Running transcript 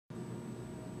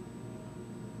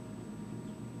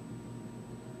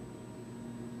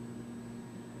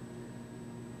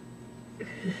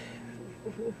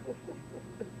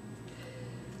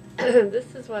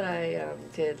This is what I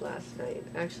did last night.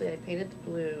 Actually, I painted the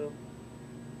blue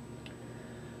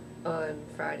on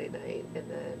Friday night, and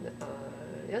then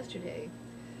yesterday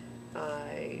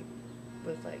I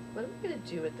was like, what am I going to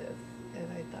do with this? And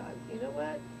I thought, you know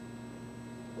what?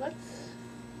 Let's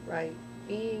write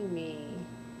being me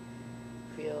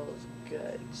feels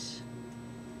good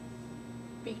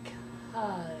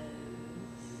because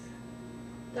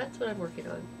that's what I'm working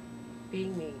on.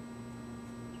 Being me.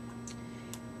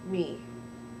 Me,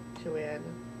 Joanne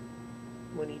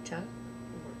Monita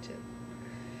Morton.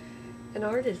 An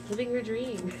artist living her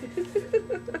dream.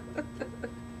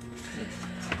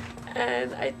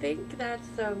 And I think that's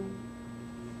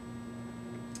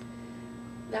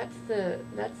the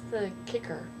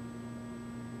kicker.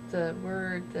 The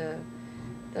word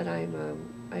that I've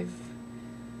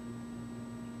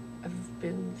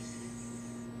been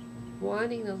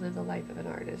wanting to live the life of an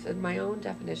artist and my own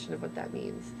definition of what that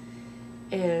means.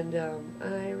 And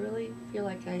I really feel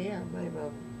like I am. I'm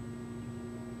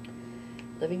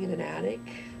living in an attic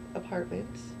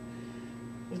apartment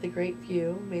with a great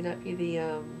view. May not be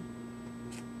the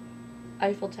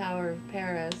Eiffel Tower of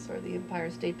Paris or the Empire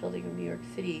State Building of New York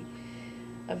City,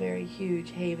 a very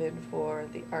huge haven for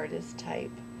the artist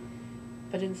type.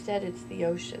 But instead, it's the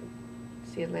ocean.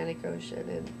 It's the Atlantic Ocean.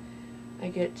 And I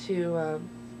get to, I'm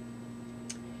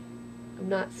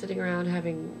not sitting around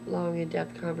having long,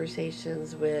 in-depth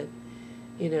conversations with,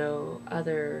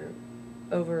 other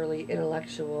overly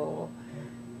intellectual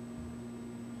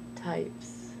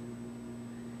types,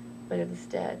 but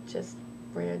instead just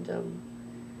random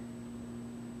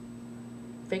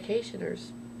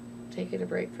vacationers taking a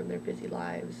break from their busy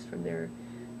lives, from their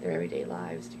everyday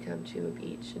lives, to come to a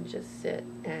beach and just sit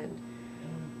and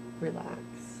relax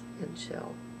and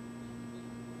chill.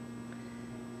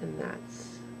 And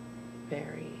that's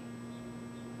very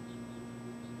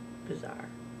bizarre.